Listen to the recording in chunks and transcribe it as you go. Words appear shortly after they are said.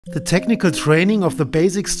The technical training of the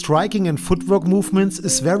basic striking and footwork movements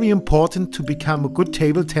is very important to become a good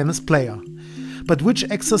table tennis player. But which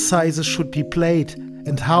exercises should be played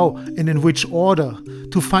and how and in which order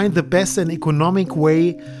to find the best and economic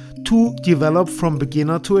way to develop from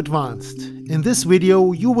beginner to advanced? In this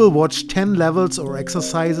video you will watch 10 levels or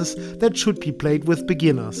exercises that should be played with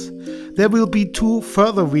beginners. There will be 2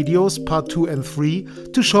 further videos, part 2 and 3,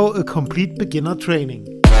 to show a complete beginner training.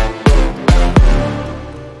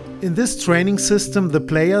 In this training system, the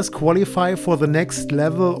players qualify for the next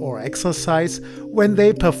level or exercise when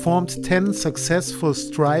they performed 10 successful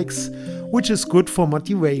strikes, which is good for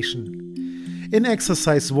motivation. In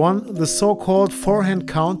exercise 1, the so-called forehand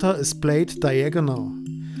counter is played diagonal.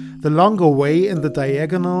 The longer way in the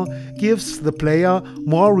diagonal gives the player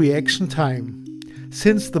more reaction time.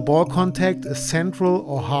 Since the ball contact is central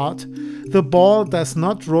or hard, the ball does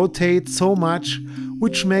not rotate so much,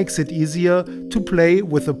 which makes it easier to play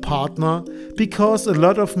with a partner, because a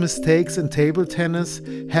lot of mistakes in table tennis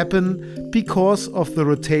happen because of the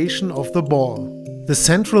rotation of the ball. The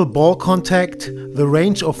central ball contact, the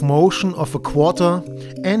range of motion of a quarter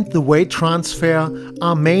and the weight transfer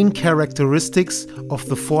are main characteristics of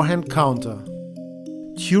the forehand counter.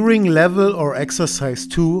 During level or exercise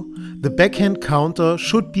 2, the backhand counter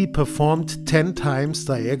should be performed 10 times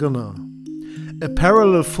diagonal. A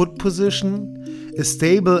parallel foot position, a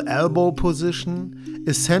stable elbow position,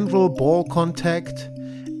 a central ball contact,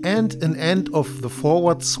 and an end of the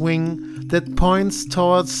forward swing that points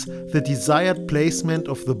towards the desired placement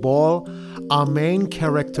of the ball are main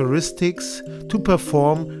characteristics to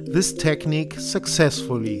perform this technique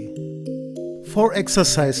successfully. For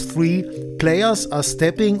exercise 3, players are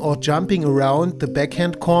stepping or jumping around the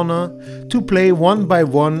backhand corner to play one by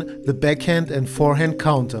one the backhand and forehand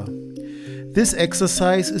counter. This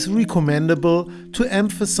exercise is recommendable to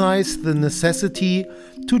emphasize the necessity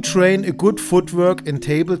to train a good footwork in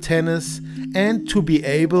table tennis and to be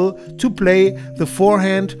able to play the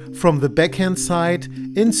forehand from the backhand side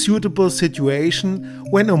in suitable situation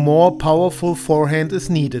when a more powerful forehand is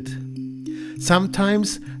needed.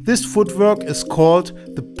 Sometimes this footwork is called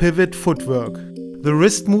the pivot footwork. The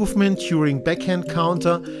wrist movement during backhand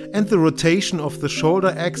counter and the rotation of the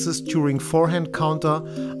shoulder axis during forehand counter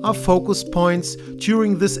are focus points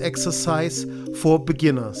during this exercise for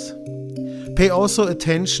beginners. Pay also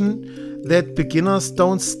attention that beginners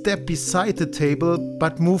don't step beside the table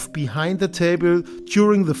but move behind the table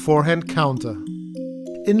during the forehand counter.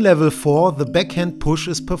 In level 4, the backhand push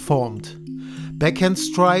is performed. Backhand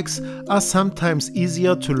strikes are sometimes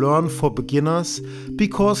easier to learn for beginners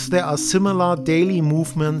because there are similar daily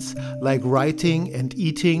movements like writing and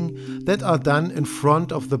eating that are done in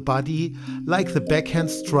front of the body like the backhand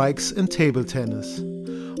strikes in table tennis.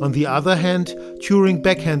 On the other hand, during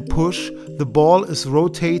backhand push, the ball is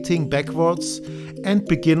rotating backwards and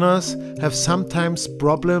beginners have sometimes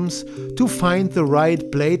problems to find the right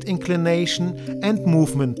blade inclination and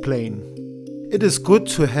movement plane. It is good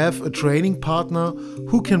to have a training partner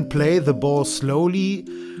who can play the ball slowly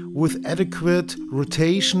with adequate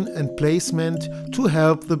rotation and placement to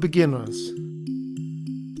help the beginners.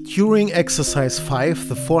 During exercise 5,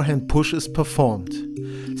 the forehand push is performed.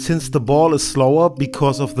 Since the ball is slower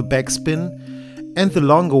because of the backspin and the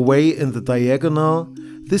longer way in the diagonal,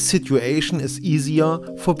 this situation is easier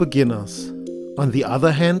for beginners. On the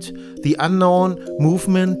other hand, the unknown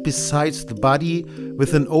movement besides the body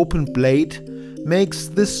with an open blade makes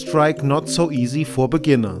this strike not so easy for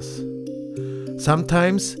beginners.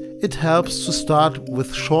 Sometimes it helps to start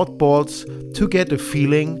with short balls to get a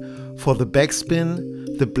feeling for the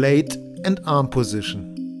backspin, the blade and arm position.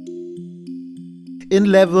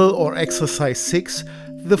 In level or exercise 6,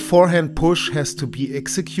 the forehand push has to be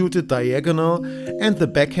executed diagonal and the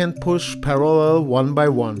backhand push parallel one by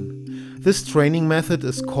one. This training method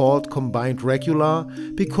is called combined regular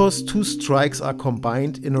because 2 strikes are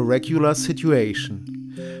combined in a regular situation.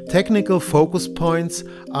 Technical focus points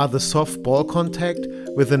are the soft ball contact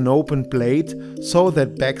with an open blade so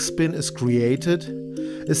that backspin is created,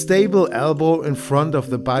 a stable elbow in front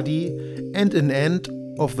of the body and an end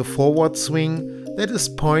of the forward swing that is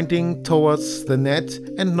pointing towards the net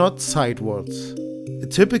and not sidewards. A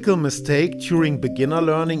typical mistake during beginner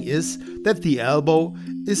learning is that the elbow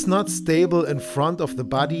is not stable in front of the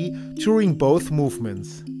body during both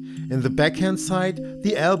movements. In the backhand side,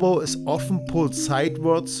 the elbow is often pulled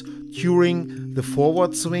sidewards during the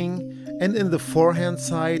forward swing, and in the forehand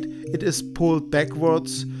side it is pulled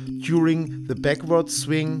backwards during the backward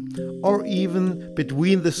swing, or even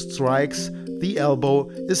between the strikes the elbow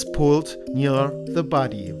is pulled near the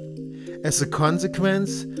body. As a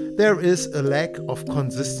consequence, there is a lack of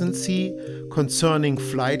consistency concerning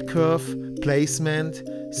flight curve, placement,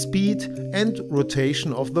 speed and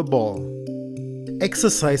rotation of the ball.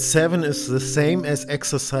 Exercise 7 is the same as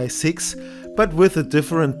exercise 6, but with a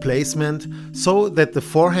different placement, so that the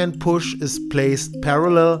forehand push is placed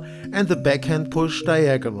parallel and the backhand push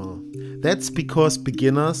diagonal. That's because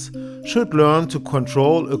beginners should learn to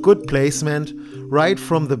control a good placement right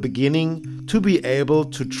from the beginning to be able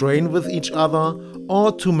to train with each other or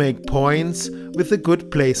to make points with a good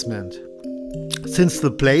placement. Since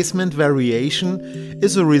the placement variation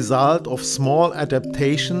is a result of small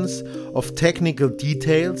adaptations of technical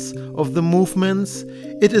details of the movements,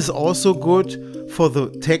 it is also good for the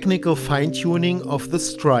technical fine-tuning of the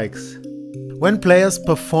strikes. When players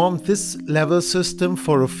perform this level system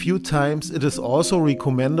for a few times, it is also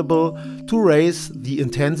recommendable to raise the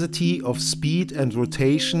intensity of speed and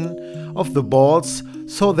rotation of the balls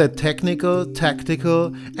so that technical,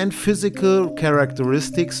 tactical and physical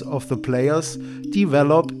characteristics of the players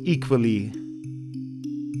develop equally.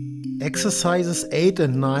 Exercises 8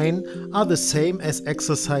 and 9 are the same as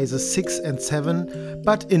exercises 6 and 7,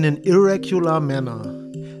 but in an irregular manner.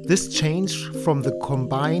 This change from the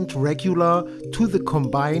combined regular to the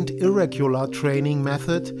combined irregular training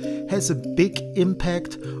method has a big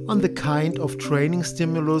impact on the kind of training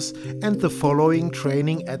stimulus and the following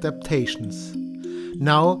training adaptations.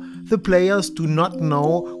 Now, the players do not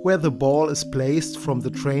know where the ball is placed from the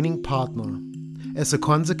training partner. As a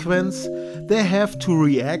consequence, they have to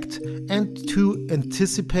react and to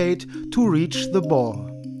anticipate to reach the ball.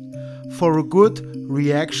 For a good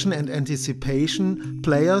reaction and anticipation,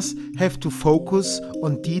 players have to focus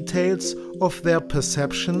on details of their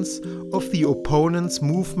perceptions of the opponent's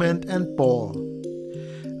movement and ball.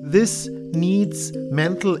 This needs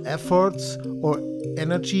mental efforts or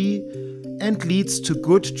energy and leads to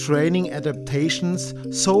good training adaptations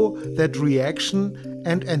so that reaction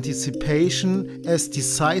and anticipation as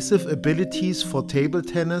decisive abilities for table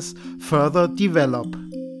tennis further develop.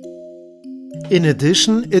 In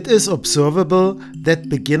addition, it is observable that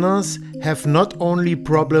beginners have not only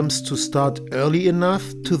problems to start early enough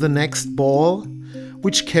to the next ball,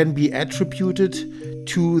 which can be attributed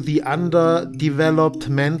to the underdeveloped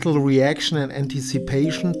mental reaction and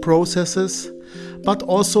anticipation processes, but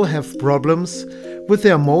also have problems with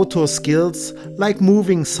their motor skills like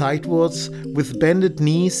moving sidewards with bended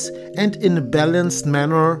knees and in a balanced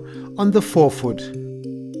manner on the forefoot.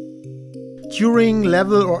 During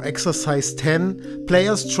level or exercise 10,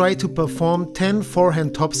 players try to perform 10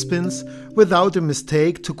 forehand topspins without a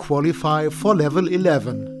mistake to qualify for level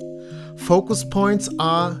 11. Focus points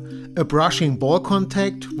are a brushing ball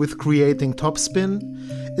contact with creating topspin,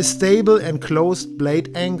 a stable and closed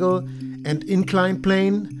blade angle and incline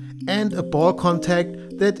plane, and a ball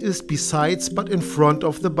contact that is besides but in front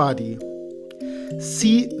of the body.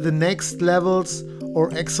 See the next levels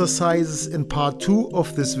or exercises in part 2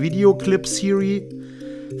 of this video clip series.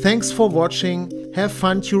 Thanks for watching, have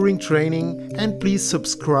fun during training and please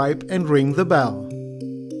subscribe and ring the bell.